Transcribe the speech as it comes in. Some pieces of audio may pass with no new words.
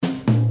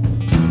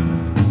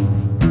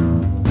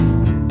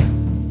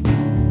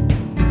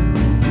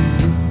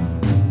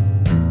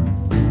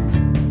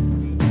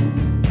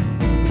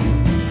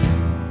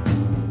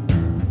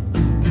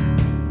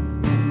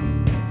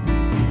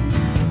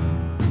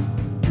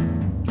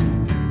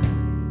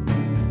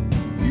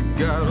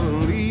gotta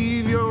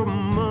leave your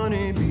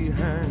money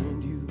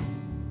behind you.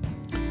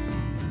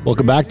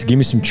 Welcome back to Give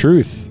Me Some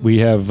Truth. We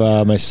have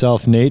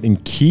myself, Nate,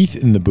 and Keith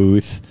in the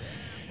booth.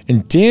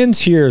 And Dan's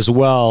here as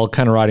well,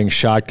 kind of riding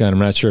shotgun. I'm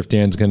not sure if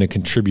Dan's going to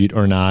contribute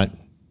or not.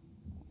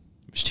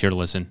 Just here to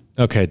listen.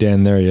 Okay,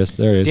 Dan, there he is.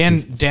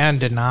 Dan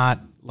did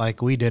not,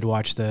 like we did,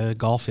 watch the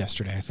golf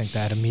yesterday. I think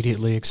that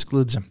immediately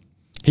excludes him.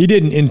 He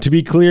didn't. And to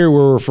be clear,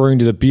 we're referring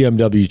to the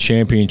BMW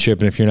Championship.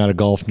 And if you're not a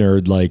golf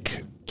nerd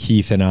like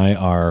Keith and I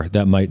are,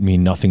 that might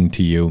mean nothing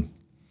to you.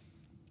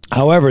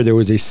 However, there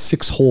was a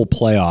 6-hole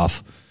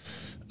playoff,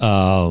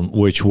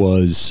 which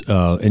was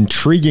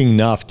intriguing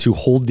enough to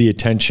hold the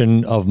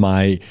attention of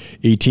my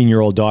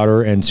 18-year-old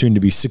daughter and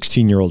soon-to-be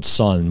 16-year-old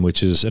son,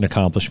 which is an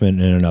accomplishment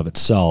in and of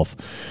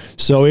itself.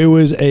 So it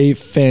was a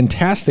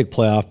fantastic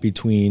playoff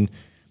between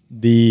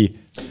the...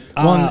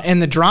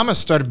 and the drama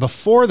started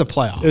before the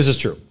playoff. This is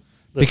true.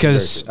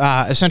 Because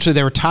essentially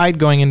they were tied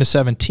going into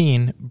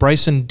 17.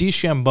 Bryson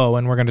DeChambeau,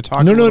 and we're going to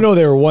talk. No,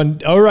 they were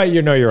one. Oh, right.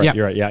 You're right. Yeah.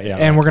 You're right. Yeah.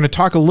 And we're going to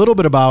talk a little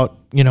bit about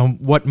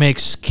what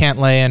makes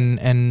Cantlay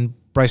and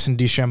Bryson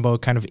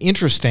DeChambeau kind of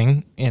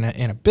interesting in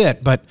a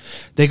bit. But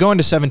they go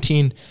into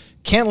 17.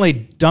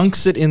 Cantlay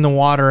dunks it in the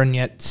water and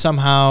yet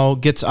somehow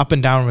gets up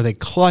and down with a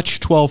clutch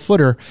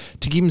 12-footer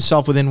to keep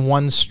himself within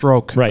one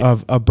stroke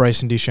of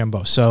Bryson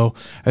DeChambeau. So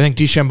I think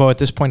DeChambeau at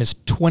this point is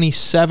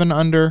 27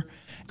 under.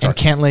 And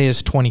Cantlay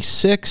is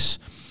 26.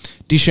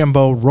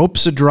 DeChambeau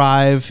ropes a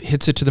drive,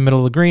 hits it to the middle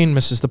of the green,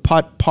 misses the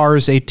putt,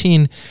 pars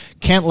 18.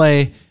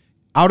 Cantlay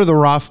out of the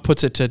rough,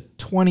 puts it to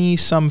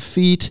 20-some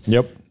feet.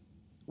 Yep.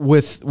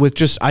 With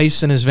just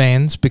ice in his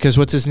veins, because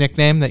what's his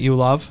nickname that you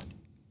love?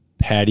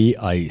 Patty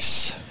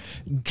Ice.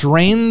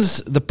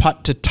 Drains the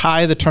putt to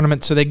tie the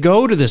tournament, so they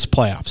go to this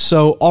playoff.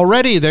 So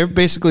already they've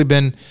basically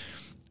been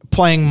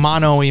playing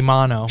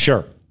mano-a-mano.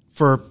 Sure.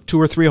 For 2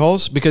 or 3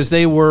 holes, because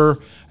they were,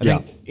 I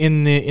think,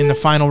 in the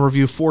final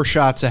review, 4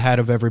 shots ahead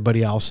of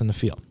everybody else in the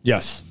field.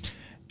 Yes.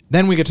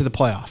 Then we get to the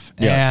playoff,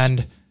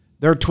 and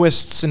there are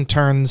twists and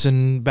turns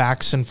and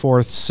backs and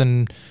forths,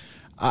 and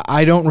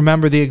I don't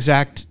remember the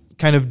exact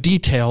kind of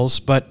details,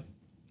 but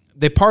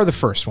they par the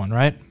first one,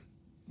 right?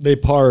 They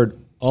parred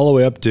all the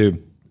way up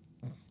to,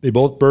 they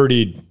both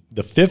birdied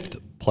the 5th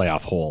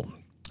playoff hole.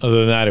 Other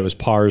than that, it was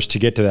pars to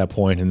get to that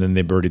point, and then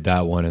they birdied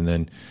that one, and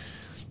then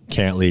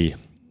Cantlay,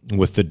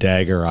 with the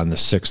dagger on the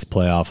 6th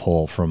playoff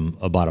hole from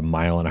about 1.5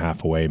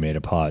 miles away, made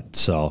a putt.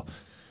 So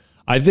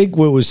I think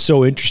what was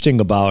so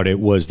interesting about it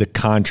was the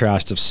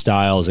contrast of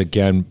styles.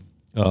 Again,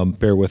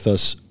 bear with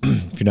us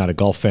if you're not a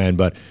golf fan,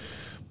 but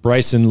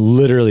Bryson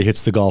literally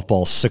hits the golf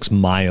ball 6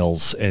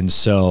 miles. And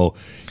so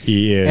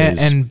he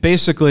is... And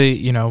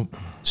basically,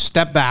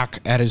 step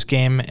back at his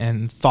game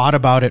and thought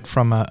about it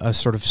from a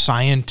sort of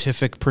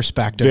scientific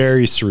perspective.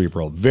 Very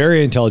cerebral,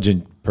 very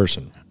intelligent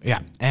person.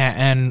 Yeah,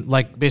 and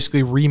like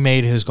basically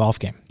remade his golf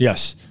game.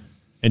 Yes,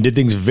 and did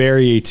things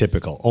very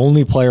atypical.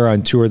 Only player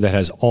on tour that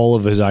has all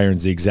of his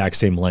irons the exact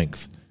same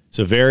length.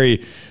 So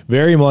very,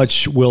 very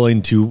much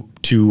willing to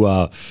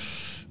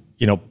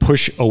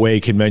push away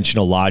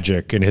conventional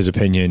logic, in his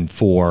opinion,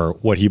 for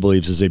what he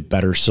believes is a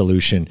better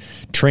solution.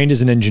 Trained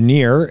as an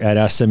engineer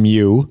at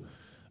SMU,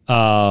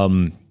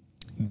 and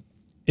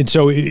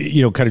so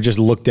kind of just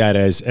looked at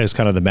as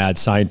kind of the mad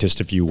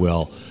scientist, if you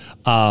will.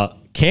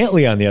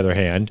 Cantlay, on the other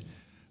hand,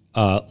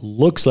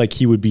 looks like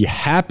he would be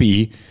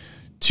happy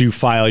to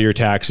file your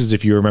taxes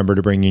if you remember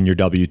to bring in your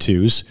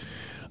W-2s.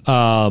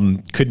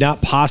 Could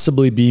not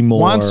possibly be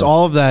more. Wants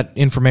all of that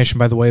information,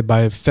 by the way,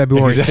 by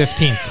February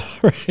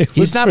 15th. Right.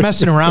 He's not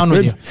messing around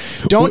with you.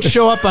 Don't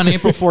show up on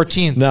April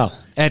 14th No.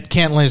 at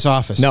Cantlay's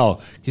office.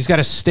 No. He's got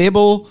a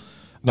stable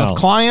of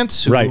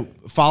clients who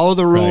follow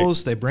the rules.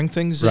 Right. They bring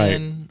things Right.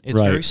 in. It's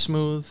very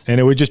smooth. And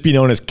it would just be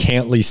known as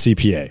Cantlay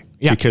CPA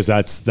because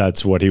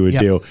that's what he would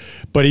do.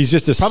 But he's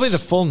just probably the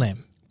full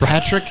name.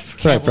 Patrick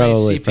Cantlay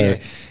probably,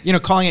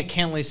 CPA. Calling it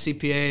Cantlay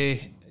CPA,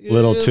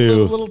 little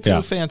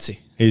too fancy.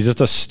 He's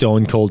just a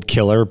stone cold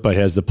killer, but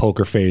has the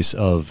poker face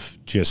of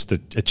just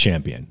a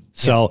champion.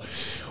 So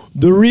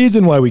the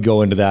reason why we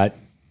go into that,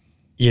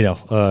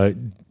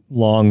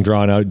 long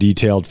drawn out,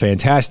 detailed,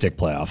 fantastic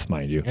playoff,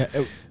 mind you.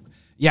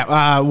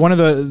 One of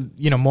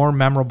the more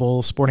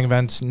memorable sporting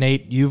events.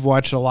 Nate, you've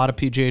watched a lot of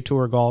PGA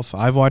Tour golf.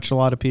 I've watched a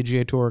lot of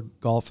PGA Tour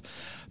golf.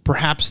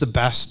 Perhaps the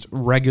best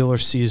regular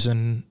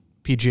season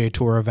PGA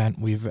Tour event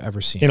we've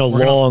ever seen in a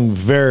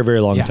very, very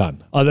long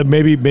time.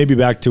 Maybe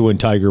back to when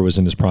Tiger was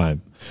in his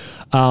prime.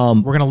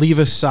 We're going to leave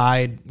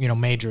aside,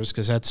 majors,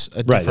 because that's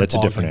a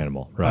different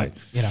animal, right?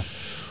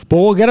 But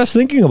what got us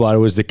thinking about it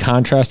was the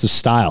contrast of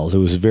styles. It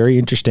was very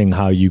interesting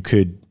how you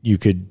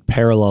could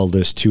parallel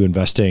this to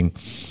investing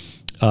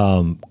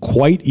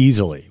quite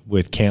easily,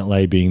 with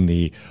Cantlay being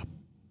the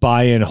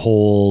buy and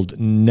hold,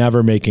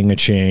 never making a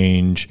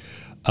change.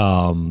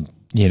 He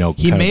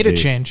made a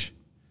change.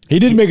 He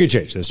did make a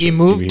change. That's true. He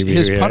moved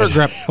his putter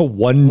grip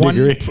 1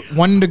 degree.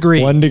 1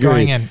 degree. 1 degree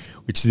going in.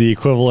 Which is the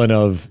equivalent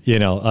of,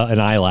 an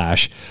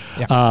eyelash.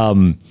 Yeah.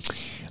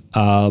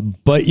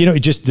 But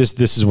just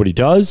this is what he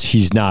does.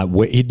 He's not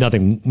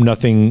nothing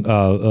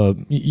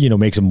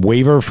makes him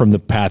waver from the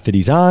path that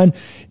he's on.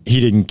 He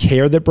didn't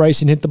care that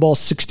Bryson hit the ball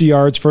 60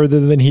 yards further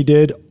than he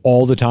did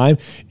all the time.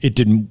 It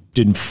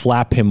didn't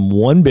flap him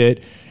one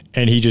bit,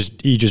 and he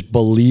just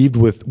believed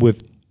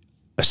with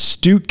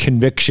astute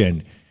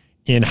conviction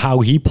in how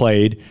he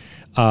played,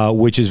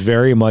 which is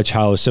very much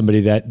how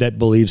somebody that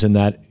believes in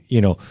that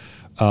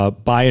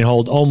buy and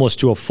hold almost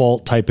to a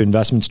fault type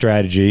investment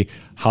strategy,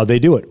 how they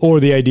do it. Or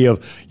the idea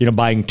of,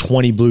 buying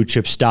 20 blue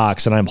chip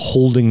stocks and I'm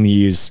holding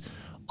these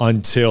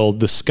until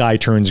the sky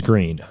turns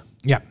green.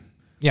 Yeah.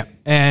 Yeah.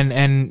 And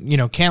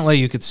Cantlay,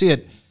 you could see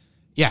it.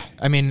 Yeah.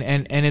 I mean,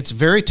 and it's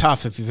very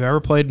tough if you've ever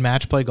played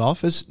match play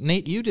golf, as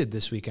Nate, you did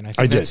this weekend. I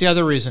think that's the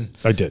other reason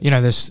I did.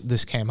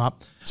 This came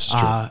up. This is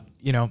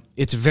true.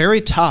 It's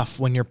very tough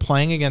when you're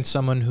playing against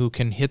someone who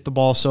can hit the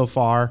ball so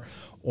far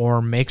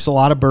or makes a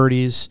lot of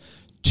birdies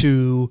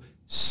to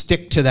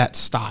stick to that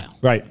style.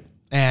 Right.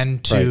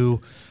 And to,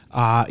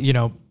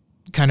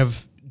 kind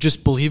of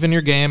just believe in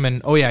your game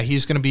and,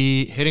 he's going to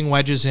be hitting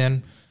wedges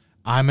in.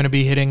 I'm going to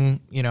be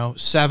hitting,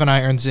 7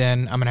 irons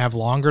in. I'm going to have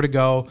longer to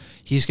go.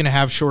 He's going to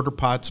have shorter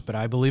putts, but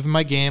I believe in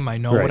my game. I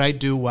know what I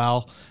do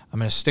well. I'm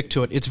going to stick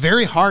to it. It's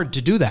very hard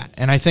to do that.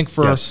 And I think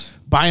for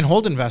buy and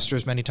hold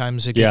investors, many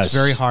times it gets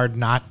very hard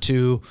not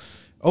to,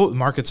 the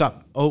market's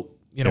up.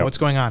 What's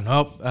going on?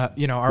 Are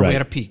we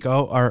at a peak?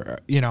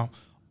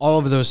 All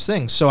of those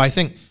things. So I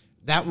think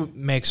that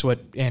makes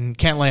and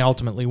Cantlay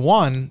ultimately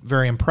won,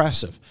 very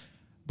impressive.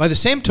 By the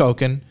same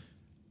token,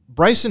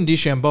 Bryson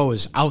DeChambeau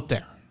is out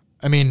there.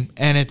 I mean,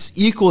 and it's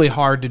equally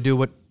hard to do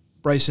what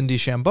Bryson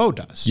DeChambeau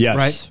does,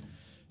 right?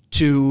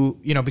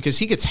 Because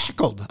he gets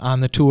heckled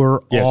on the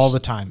tour all the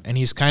time, and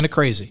he's kind of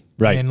crazy.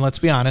 Right. And let's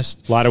be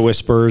honest. A lot of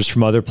whispers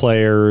from other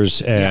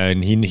players,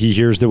 and he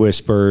hears the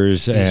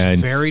whispers. He's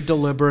very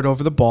deliberate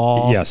over the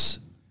ball. Yes.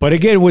 But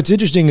again, what's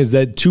interesting is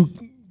that two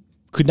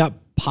could not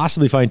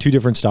possibly find two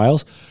different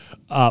styles,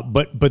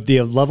 but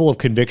the level of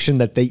conviction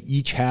that they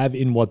each have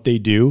in what they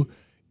do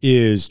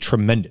is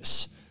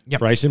tremendous. Yep.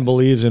 Bryson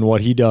believes in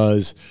what he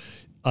does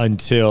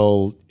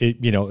until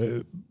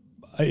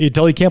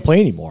until he can't play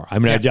anymore. I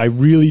mean, I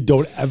really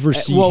don't ever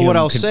see him what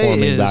I'll conforming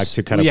say is, back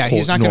to kind of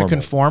he's not going to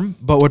conform.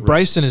 But what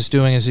Bryson is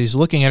doing is he's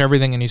looking at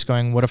everything and he's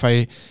going, "What if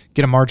I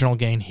get a marginal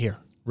gain here?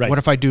 Right. What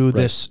if I do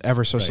this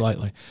ever so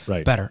slightly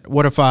better?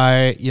 What if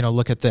I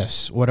look at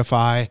this? What if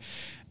I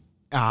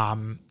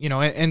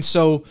and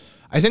so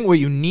I think what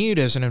you need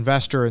as an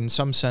investor in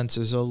some sense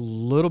is a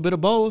little bit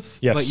of both.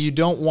 Yes. But you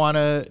don't want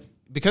to,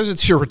 because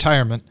it's your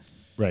retirement.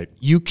 Right.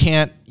 You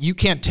can't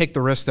take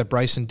the risk that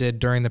Bryson did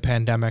during the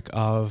pandemic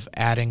of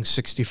adding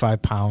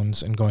 65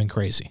 pounds and going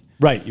crazy.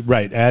 Right. He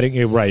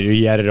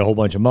added a whole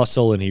bunch of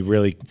muscle, and he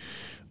really,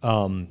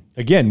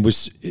 again,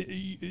 was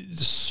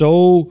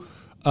so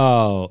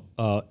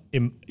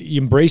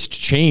embraced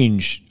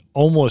change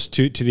almost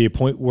to the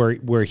point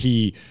where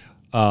he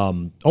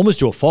almost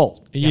to a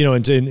fault.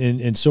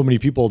 And so many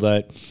people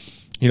that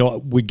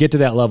would get to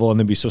that level and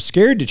then be so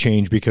scared to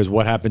change because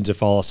what happens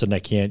if all of a sudden I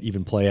can't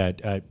even play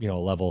at a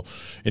level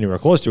anywhere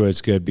close to it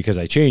as good because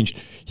I changed.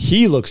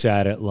 He looks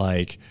at it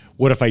like,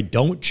 what if I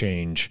don't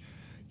change?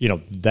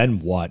 Then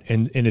what?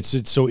 And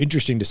it's so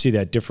interesting to see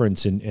that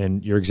difference.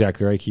 And you're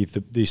exactly right, Keith.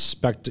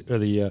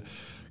 The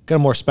kind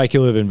of more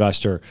speculative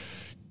investor,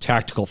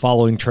 tactical,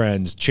 following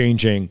trends,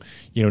 changing.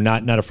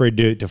 Not afraid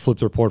to flip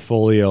their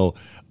portfolio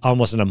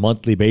almost on a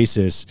monthly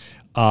basis.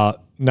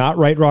 Not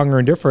right, wrong, or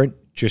indifferent.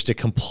 Just a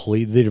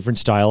completely different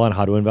style on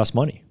how to invest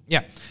money.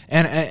 Yeah,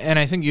 and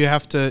I think you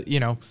have to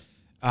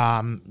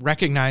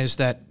recognize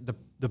that the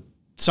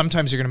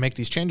sometimes you're going to make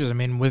these changes. I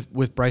mean,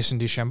 with Bryson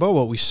DeChambeau,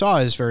 what we saw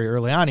is very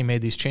early on he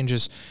made these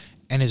changes,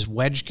 and his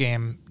wedge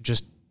game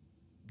just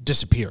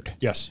disappeared.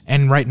 Yes,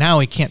 and right now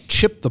he can't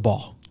chip the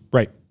ball.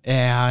 Right,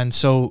 and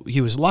so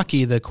he was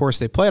lucky. The course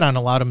they played on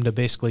allowed him to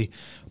basically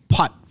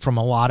putt from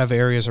a lot of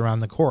areas around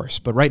the course,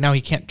 but right now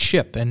he can't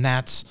chip, and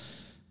that's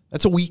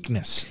a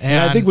weakness.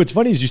 And I think what's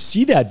funny is you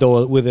see that,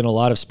 though, within a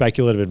lot of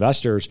speculative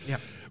investors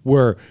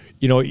where,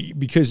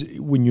 because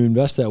when you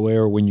invest that way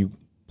or when you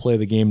play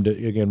the game to,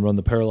 again, run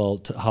the parallel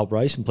to how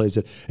Bryson plays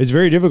it, it's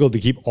very difficult to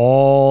keep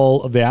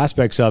all of the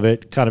aspects of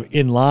it kind of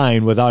in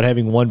line without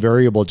having one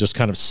variable just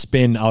kind of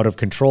spin out of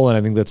control. And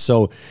I think that's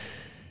so,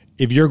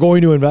 if you're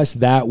going to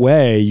invest that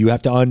way, you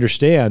have to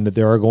understand that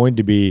there are going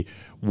to be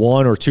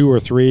 1 or 2 or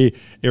 3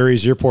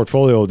 areas of your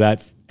portfolio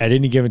that at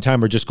any given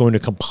time are just going to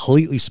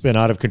completely spin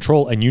out of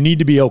control, and you need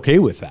to be okay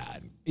with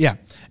that. Yeah.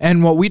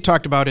 And what we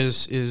talked about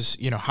is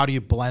how do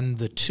you blend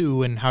the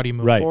two and how do you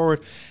move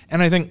forward?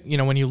 And I think,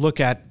 when you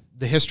look at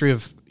the history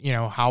of,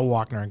 how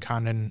Wachner and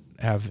Condon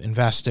have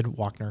invested,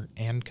 Wachner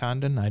and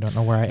Condon, I don't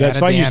know where That's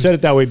fine. You said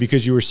it that way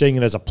because you were saying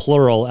it as a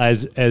plural,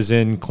 as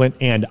in Clint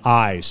and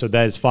I. So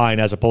that is fine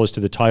as opposed to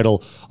the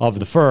title of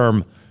the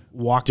firm.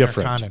 Wachner,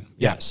 different. Condon.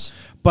 Yes.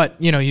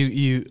 But,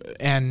 you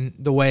and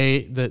the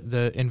way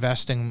the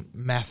investing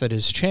method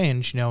has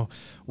changed,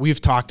 we've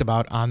talked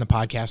about on the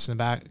podcast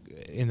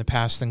in the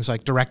past things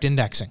like direct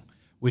indexing,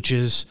 which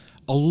is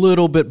a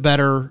little bit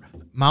better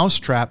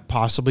mousetrap,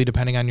 possibly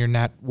depending on your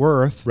net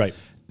worth, Right.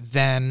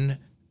 than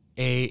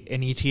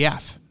an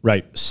ETF.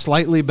 Right.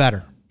 Slightly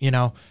better.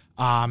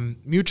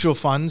 Mutual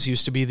funds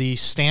used to be the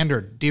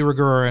standard de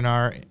rigueur in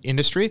our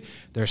industry.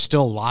 There's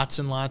still lots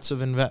and lots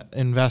of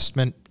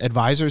investment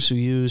advisors who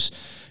use,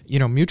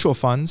 mutual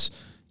funds.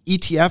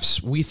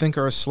 ETFs, we think,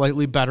 are a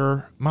slightly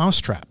better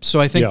mousetrap. So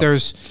I think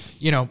there's,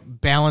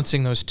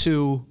 balancing those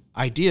two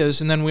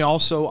ideas. And then we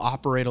also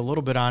operate a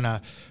little bit on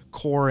a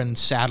core and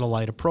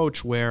satellite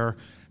approach where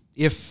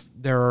if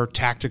there are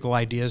tactical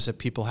ideas that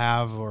people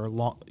have or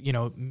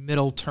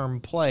middle term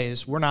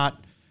plays, we're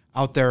not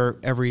out there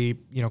every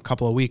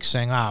couple of weeks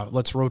saying,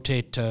 let's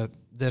rotate to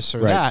this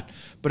or that.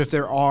 But if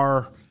there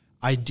are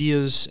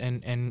ideas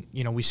and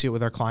we see it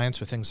with our clients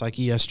with things like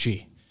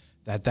ESG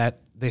that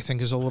they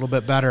think is a little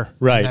bit better,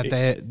 right?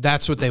 And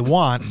that's what they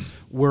want.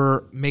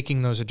 We're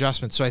making those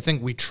adjustments. So I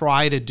think we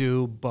try to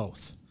do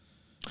both.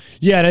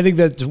 Yeah, and I think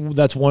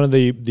that's one of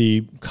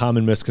the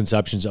common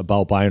misconceptions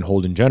about buy and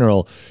hold in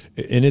general,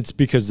 and it's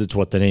because it's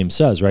what the name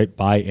says, right?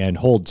 Buy and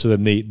hold. So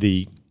then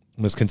the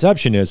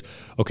misconception is,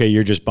 okay,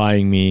 you're just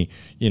buying me,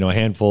 a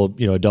handful,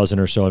 a dozen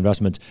or so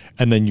investments,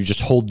 and then you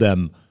just hold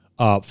them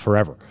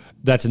forever.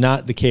 That's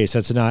not the case.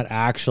 That's not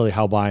actually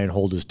how buy and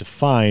hold is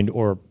defined,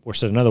 or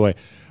said another way,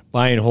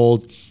 buy and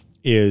hold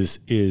is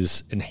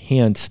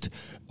enhanced,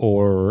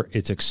 or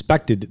it's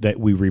expected that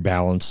we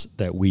rebalance,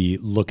 that we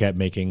look at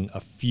making a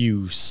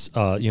few,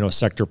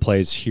 sector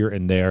plays here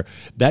and there.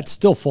 That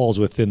still falls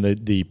within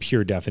the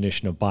pure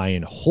definition of buy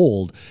and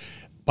hold.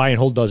 Buy and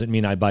hold doesn't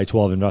mean I buy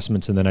 12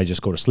 investments and then I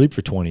just go to sleep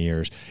for 20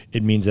 years.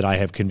 It means that I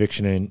have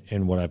conviction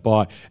in what I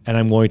bought, and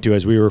I'm going to,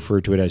 as we refer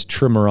to it, as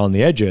trim around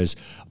the edges,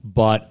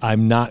 but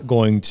I'm not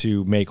going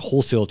to make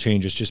wholesale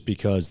changes just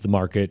because the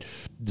market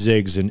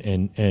zigs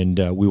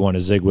and we want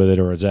to zig with it,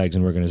 or it zags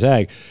and we're going to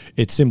zag.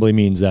 It simply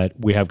means that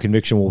we have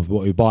conviction with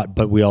what we bought,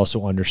 but we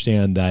also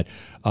understand that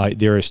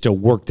there is still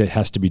work that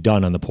has to be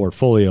done on the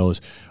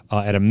portfolios,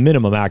 at a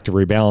minimum active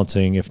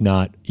rebalancing, if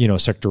not,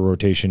 sector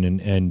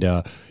rotation and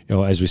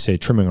as we say,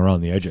 trimming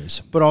around the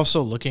edges. But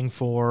also looking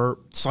for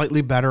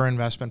slightly better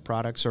investment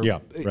products,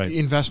 or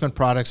investment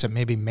products that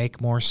maybe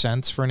make more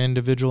sense for an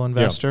individual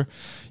investor.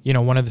 Yeah.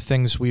 One of the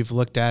things we've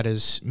looked at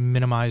is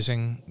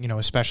minimizing,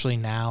 especially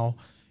now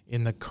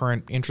in the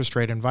current interest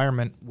rate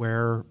environment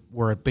where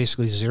we're at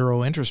basically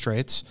zero interest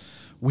rates.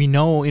 We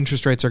know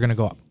interest rates are going to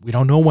go up. We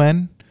don't know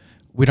when.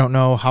 We don't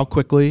know how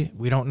quickly.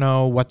 We don't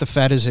know what the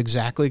Fed is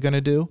exactly going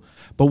to do.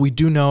 But we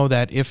do know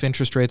that if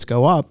interest rates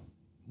go up,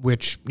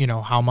 which,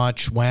 how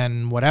much,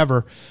 when,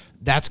 whatever,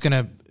 that's going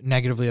to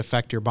negatively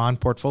affect your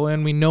bond portfolio.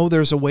 And we know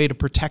there's a way to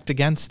protect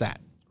against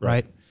that,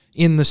 right?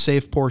 In the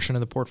safe portion of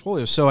the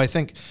portfolio. So I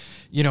think,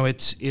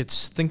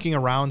 it's thinking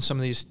around some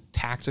of these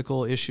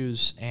tactical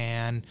issues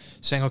and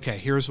saying, okay,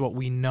 here's what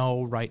we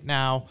know right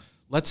now.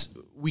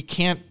 We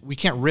can't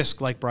risk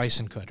like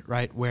Bryson could,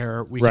 right?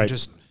 Where we can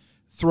just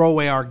throw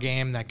away our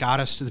game that got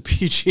us to the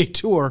PGA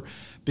Tour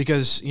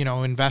because,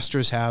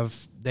 investors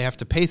have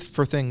to pay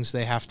for things.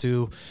 They have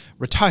to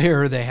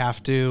retire. They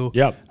have to,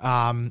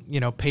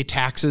 pay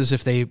taxes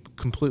if they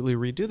completely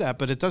redo that.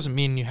 But it doesn't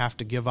mean you have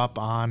to give up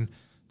on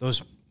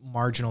those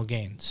marginal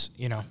gains,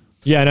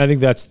 Yeah, and I think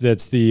that's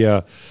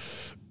the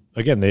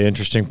again, the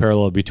interesting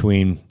parallel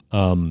between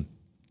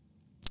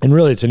and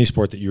really it's any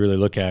sport that you really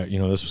look at.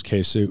 This was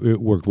case.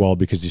 It worked well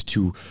because these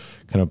two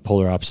kind of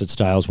polar opposite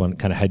styles went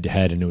kind of head to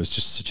head, and it was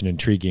just such an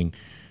intriguing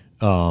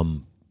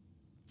matchup.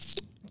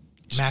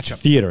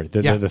 Theater.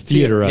 The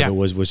theater of it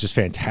was just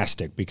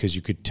fantastic because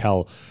you could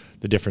tell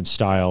the different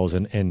styles,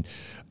 and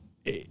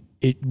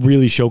it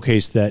really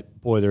showcased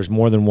that, boy, there's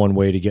more than one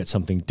way to get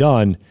something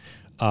done.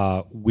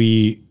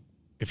 We,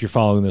 if you're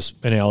following this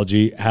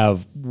analogy,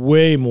 have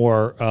way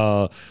more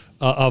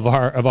of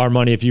our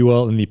money, if you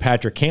will, in the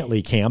Patrick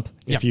Cantlay camp,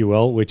 if you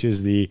will, which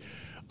is the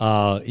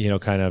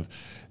kind of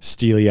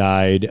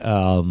steely-eyed,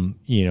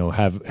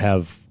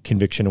 have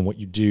conviction in what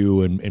you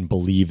do and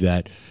believe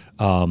that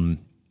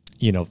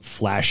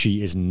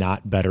flashy is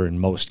not better in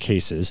most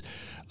cases.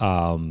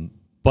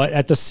 But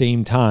at the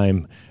same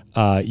time,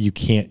 you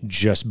can't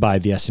just buy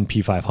the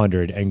S&P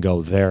 500 and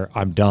go, there,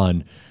 I'm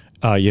done.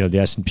 The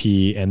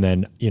S&P and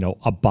then,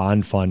 a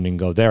bond fund and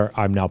go, there,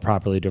 I'm now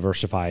properly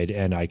diversified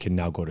and I can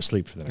now go to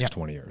sleep for the next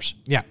 20 years.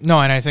 Yeah.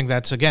 No, and I think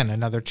that's, again,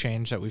 another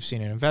change that we've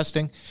seen in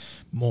investing.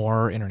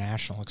 More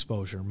international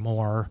exposure,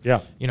 more,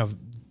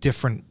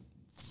 different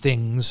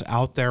things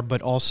out there,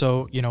 but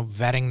also,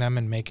 vetting them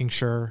and making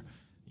sure,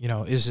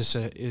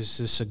 is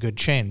this a good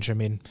change? I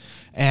mean,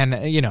 and,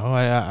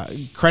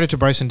 credit to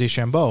Bryson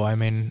DeChambeau. I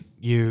mean,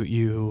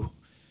 you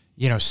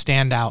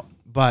stand out,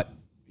 but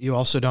you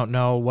also don't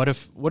know what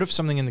if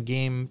something in the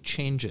game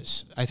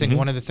changes. I think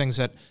one of the things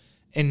that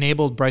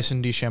enabled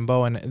Bryson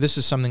DeChambeau, and this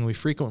is something we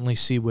frequently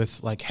see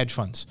with like hedge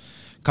funds,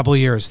 a couple of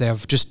years, they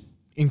have just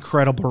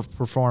incredible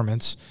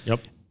performance.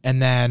 Yep.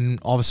 And then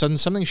all of a sudden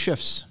something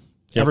shifts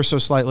ever so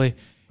slightly.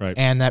 Right.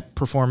 And that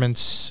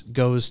performance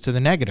goes to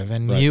the negative.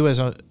 And you as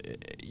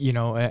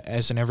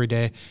as an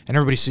everyday, and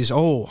everybody sees,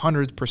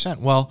 100%.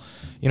 Well,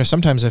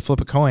 sometimes I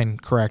flip a coin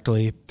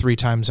correctly 3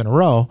 times in a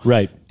row.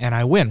 Right. And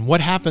I win.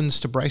 What happens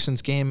to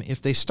Bryson's game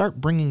if they start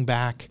bringing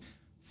back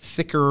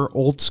thicker,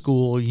 old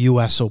school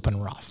U.S. Open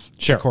rough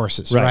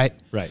courses, right?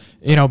 Right.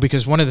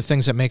 Because one of the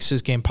things that makes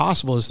his game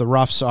possible is the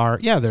roughs are,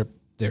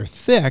 they're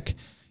thick,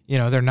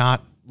 they're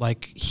not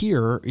like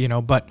here,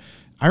 but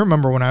I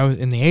remember when I was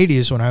in the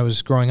 80s, when I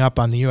was growing up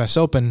on the U.S.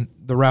 Open,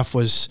 the rough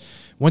was,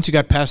 once you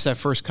got past that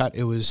first cut,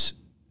 it was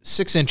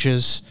 6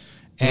 inches,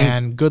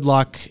 and good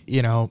luck,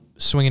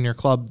 swinging your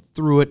club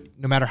through it,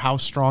 no matter how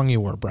strong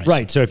you were, Bryson.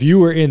 Right. So if you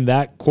were in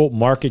that, quote,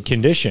 market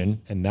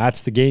condition, and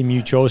that's the game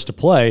you chose to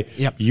play,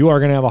 you are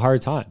going to have a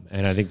hard time.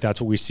 And I think that's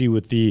what we see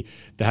with the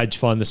hedge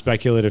fund, the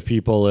speculative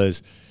people,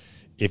 is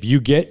if you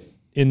get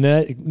in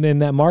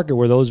that market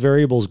where those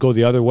variables go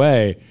the other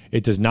way,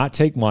 it does not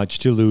take much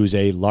to lose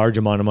a large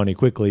amount of money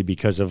quickly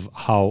because of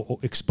how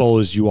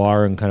exposed you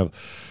are and kind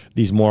of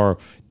these more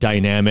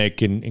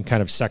dynamic and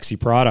kind of sexy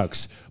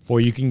products. Boy,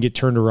 you can get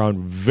turned around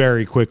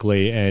very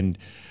quickly. And,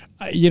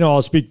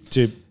 I'll speak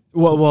to...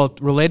 Well,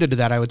 related to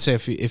that, I would say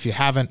if you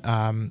haven't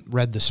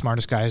read The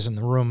Smartest Guys in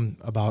the Room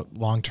about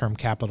long-term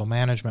capital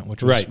management,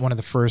 which was one of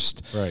the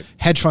first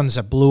hedge funds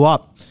that blew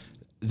up,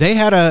 they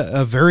had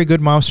a very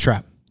good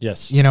mousetrap.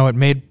 Yes. It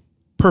made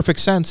perfect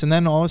sense. And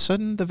then all of a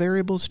sudden the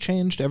variables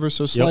changed ever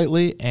so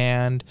slightly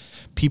and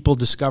people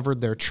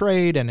discovered their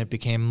trade and it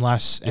became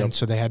less. And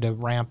so they had to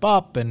ramp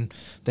up and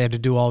they had to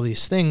do all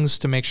these things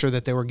to make sure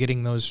that they were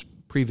getting those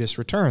previous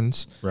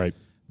returns. Right.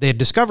 They had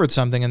discovered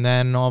something and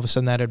then all of a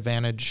sudden that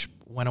advantage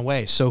went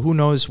away. So who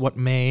knows what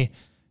may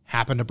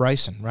happen to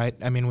Bryson, right?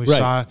 I mean, we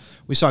saw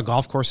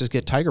golf courses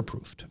get tiger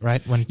proofed,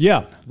 right?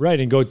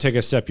 And go take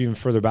a step even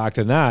further back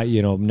than that.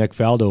 Nick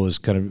Faldo was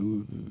kind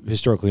of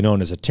historically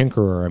known as a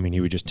tinkerer. I mean, he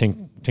would just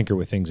tinker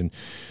with things, and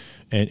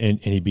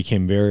he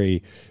became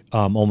very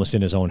almost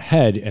in his own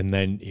head. And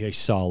then he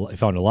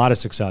found a lot of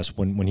success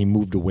when he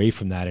moved away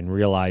from that and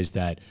realized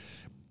that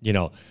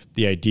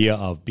the idea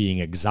of being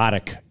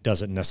exotic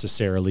doesn't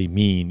necessarily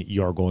mean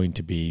you're going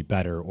to be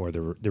better or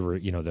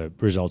the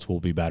results will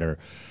be better.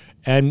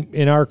 And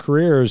in our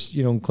careers,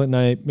 Clint and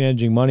I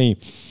managing money,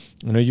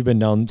 I know you've been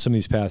down some of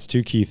these paths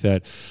too, Keith,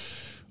 that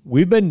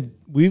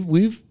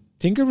we've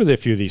tinkered with a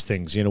few of these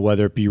things,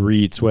 whether it be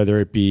REITs, whether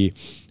it be,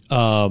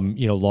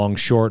 long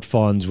short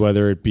funds,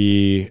 whether it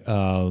be,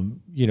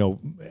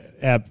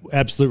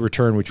 absolute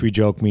return, which we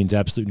joke means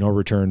absolute no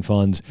return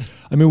funds.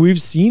 I mean,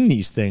 we've seen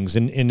these things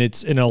and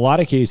it's in a lot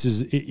of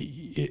cases,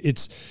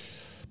 it's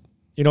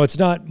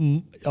not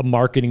a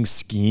marketing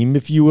scheme,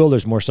 if you will.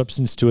 There's more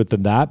substance to it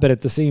than that. But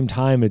at the same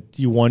time,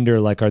 you wonder,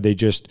 are they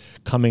just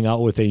coming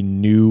out with a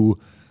new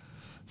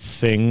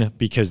thing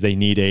because they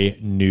need a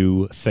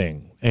new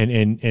thing?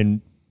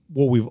 And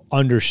what we've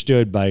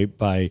understood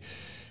by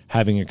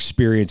having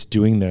experience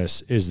doing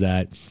this is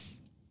that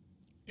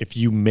if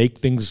you make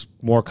things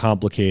more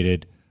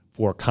complicated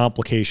for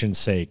complication's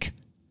sake,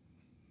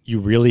 you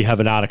really have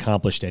not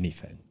accomplished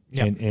anything.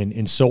 Yep.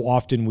 And so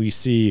often we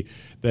see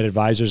that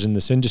advisors in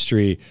this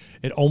industry,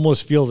 it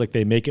almost feels like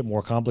they make it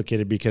more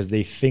complicated because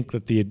they think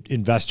that the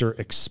investor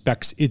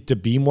expects it to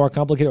be more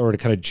complicated or to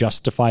kind of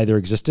justify their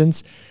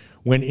existence,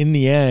 when in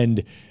the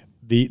end,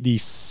 the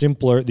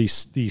simpler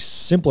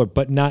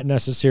but not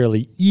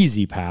necessarily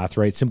easy path,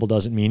 right? Simple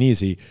doesn't mean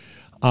easy,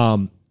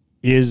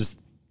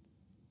 is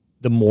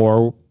the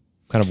more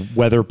kind of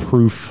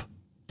weatherproof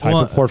type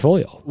of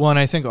portfolio. Well, and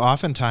I think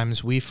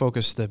oftentimes we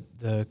focus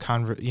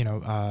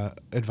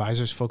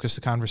advisors focus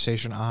the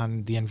conversation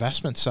on the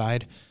investment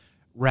side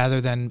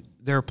rather than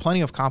there are plenty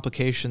of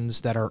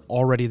complications that are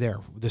already there.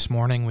 This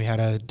morning we had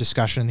a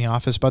discussion in the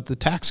office about the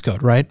tax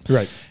code, right?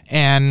 Right.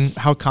 And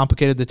how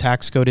complicated the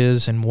tax code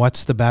is and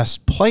what's the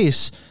best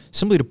place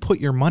simply to put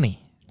your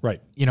money.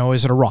 Right.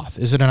 Is it a Roth?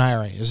 Is it an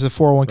IRA? Is it a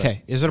 401k?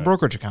 Right. Is it a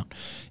brokerage account?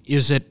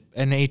 Is it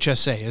an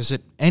HSA? Is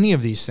it any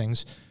of these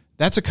things?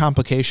 That's a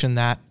complication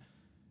that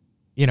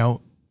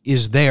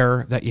is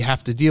there that you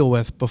have to deal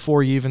with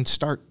before you even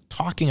start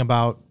talking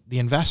about the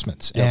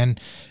investments. Yep. And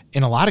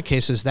in a lot of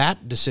cases,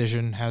 that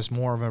decision has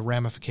more of a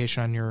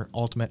ramification on your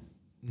ultimate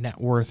net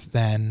worth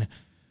than,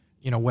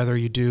 whether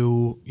you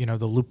do,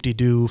 the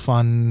loop-de-doo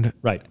fund.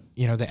 Right.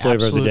 The flavor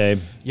absolute, of the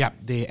day. Yeah.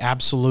 The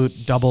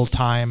absolute double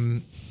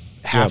time,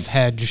 half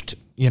hedged,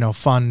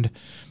 fund.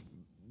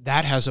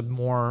 That has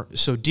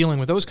so dealing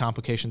with those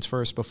complications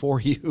first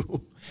before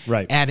you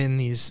add in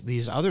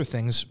these other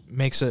things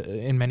makes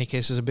in many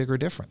cases a bigger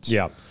difference.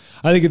 Yeah.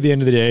 I think at the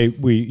end of the day,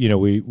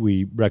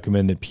 we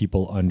recommend that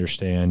people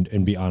understand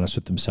and be honest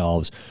with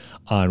themselves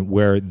on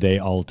where they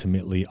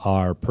ultimately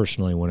are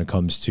personally when it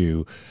comes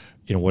to,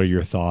 what are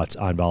your thoughts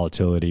on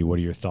volatility? What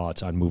are your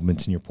thoughts on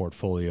movements in your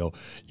portfolio?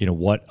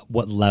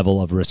 What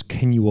level of risk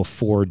can you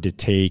afford to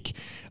take?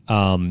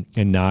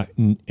 And not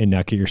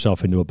get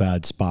yourself into a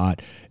bad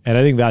spot. And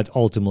I think that's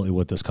ultimately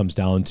what this comes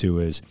down to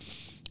is,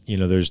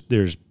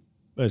 there's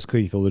as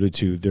Keith alluded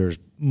to, there's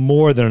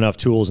more than enough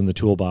tools in the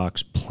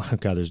toolbox.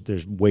 God,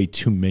 there's way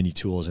too many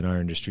tools in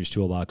our industry's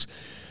toolbox.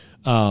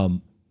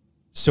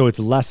 So it's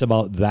less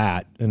about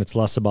that, and it's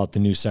less about the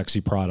new sexy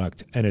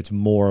product, and it's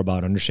more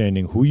about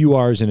understanding who you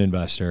are as an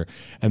investor,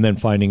 and then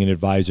finding an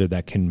advisor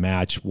that can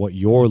match what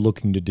you're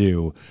looking to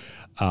do.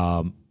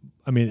 I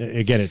mean,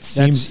 again, it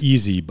seems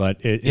easy, but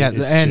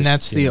it's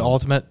that's the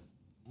ultimate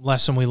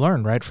lesson we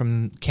learned, right,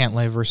 from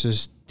Cantlay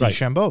versus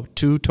DeChambeau. Right.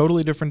 Two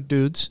totally different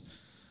dudes,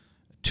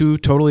 two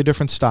totally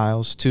different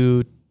styles,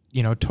 two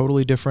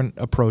totally different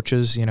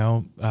approaches.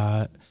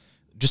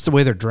 Just the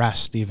way they're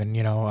dressed, even,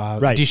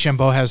 right.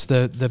 DeChambeau has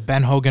the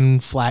Ben Hogan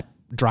flat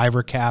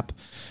driver cap.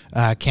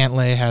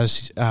 Cantlay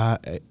has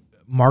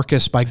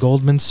Marcus by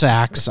Goldman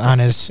Sachs on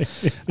it,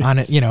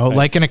 right.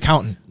 Like an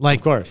accountant. Like,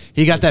 of course.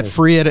 He got that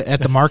free at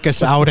the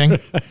Marcus outing,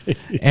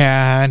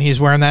 and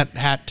he's wearing that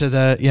hat to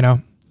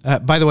the,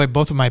 by the way,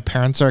 both of my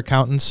parents are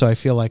accountants, so I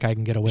feel like I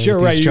can get away with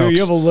these jokes. You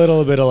have a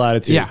little bit of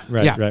latitude. Yeah,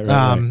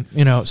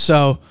 right.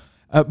 So...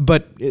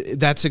 but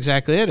that's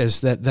exactly it.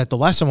 Is that the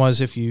lesson was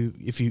if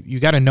you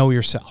got to know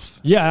yourself.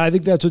 Yeah, I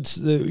think that's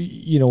what's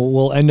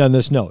we'll end on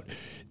this note.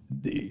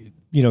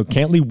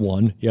 Cantlay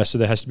won. Yes, so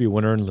there has to be a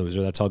winner and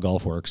loser. That's how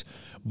golf works.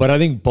 But I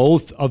think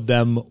both of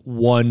them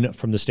won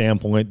from the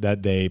standpoint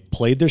that they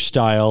played their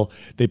style.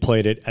 They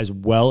played it as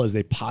well as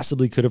they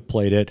possibly could have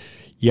played it.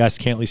 Yes,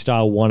 Cantlay's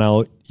style won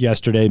out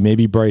yesterday.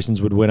 Maybe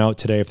Bryson's would win out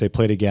today if they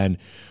played again.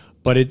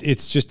 But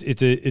it's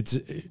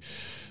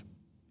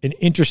an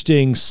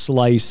interesting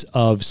slice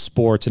of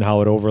sports and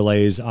how it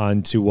overlays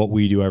onto what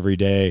we do every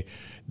day,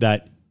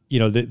 that,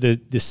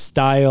 the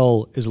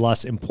style is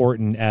less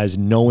important as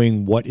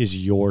knowing what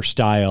is your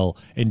style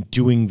and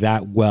doing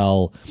that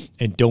well,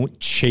 and don't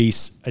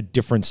chase a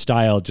different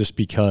style just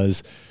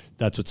because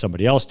that's what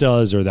somebody else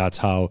does, or that's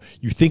how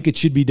you think it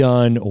should be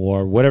done,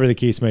 or whatever the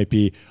case might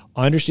be.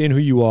 Understand who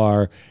you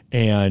are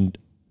and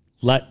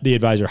let the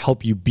advisor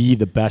help you be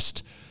the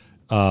best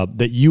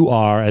that you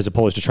are, as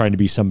opposed to trying to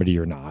be somebody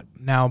you're not.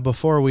 Now,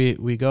 before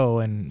we go,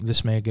 and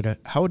this may get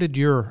how did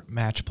your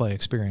match play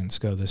experience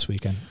go this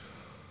weekend?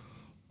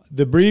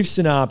 The brief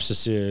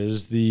synopsis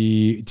is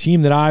the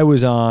team that I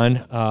was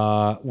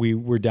on, we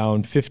were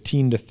down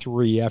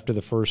 15-3 after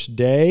the first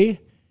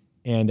day.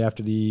 And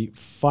after the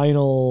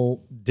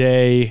final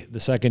day,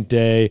 the second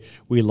day,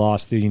 we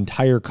lost the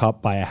entire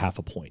cup by a half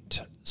a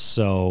point.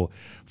 So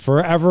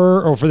for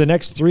the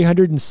next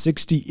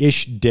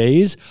 360-ish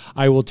days,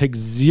 I will take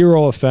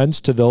zero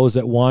offense to those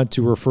that want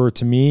to refer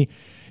to me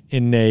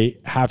in a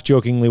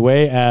half-jokingly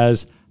way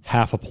as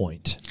half a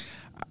point.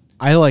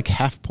 I like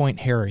half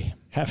point Harry.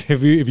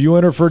 If you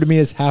want to refer to me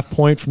as half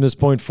point from this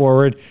point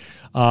forward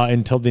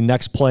until the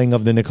next playing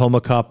of the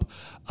Nakoma Cup,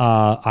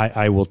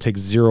 I will take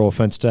zero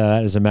offense to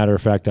that. As a matter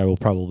of fact, I will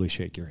probably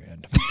shake your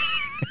hand.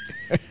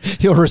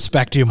 He'll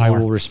respect you more. I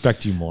will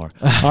respect you more.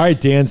 All right,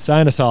 Dan,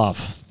 sign us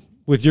off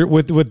with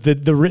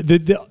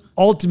the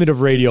ultimate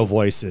of radio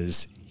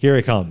voices. Here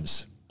it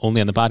comes. Only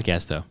on the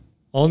podcast, though.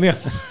 Only on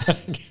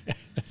the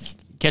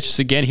podcast. Catch us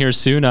again here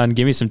soon on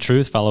Give Me Some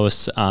Truth. Follow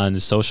us on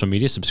social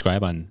media.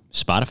 Subscribe on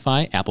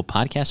Spotify, Apple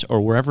Podcasts, or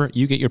wherever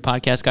you get your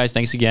podcast, guys.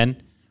 Thanks again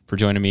for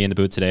joining me in the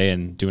booth today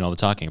and doing all the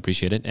talking.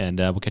 Appreciate it, and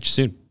we'll catch you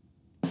soon.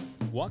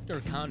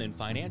 Wachner Condon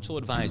Financial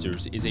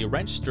Advisors is a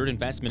registered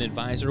investment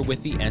advisor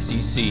with the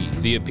SEC.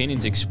 The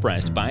opinions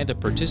expressed by the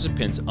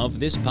participants of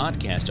this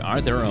podcast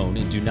are their own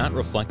and do not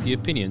reflect the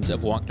opinions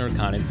of Wachner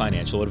Condon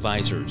Financial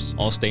Advisors.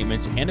 All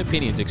statements and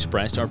opinions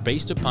expressed are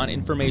based upon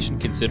information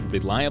considered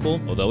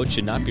reliable, although it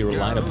should not be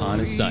relied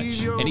upon as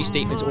such. Any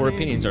statements or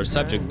opinions are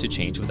subject to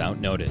change without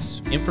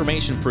notice.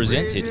 Information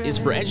presented is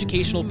for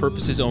educational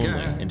purposes only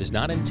and does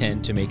not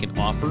intend to make an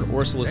offer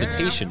or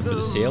solicitation for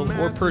the sale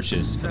or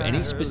purchase of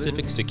any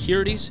specific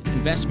securities,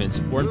 investments,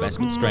 or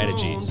investment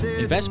strategies.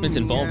 Investments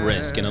involve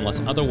risk and, unless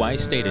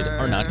otherwise stated,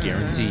 are not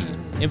guaranteed.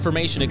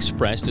 Information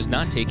expressed does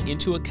not take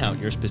into account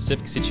your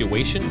specific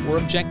situation or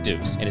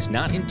objectives and is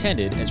not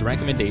intended as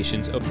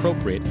recommendations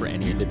appropriate for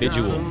any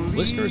individual.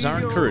 Listeners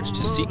are encouraged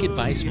to seek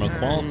advice from a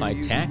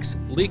qualified tax,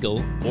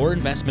 legal, or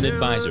investment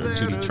advisor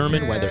to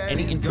determine whether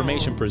any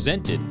information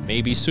presented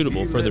may be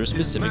suitable for their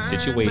specific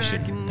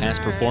situation.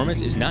 Past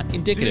performance is not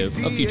indicative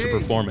of future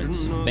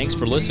performance. Thanks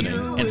for listening,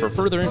 and for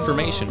further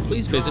information,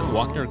 please visit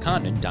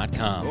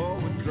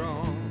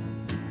WachnerCondon.com.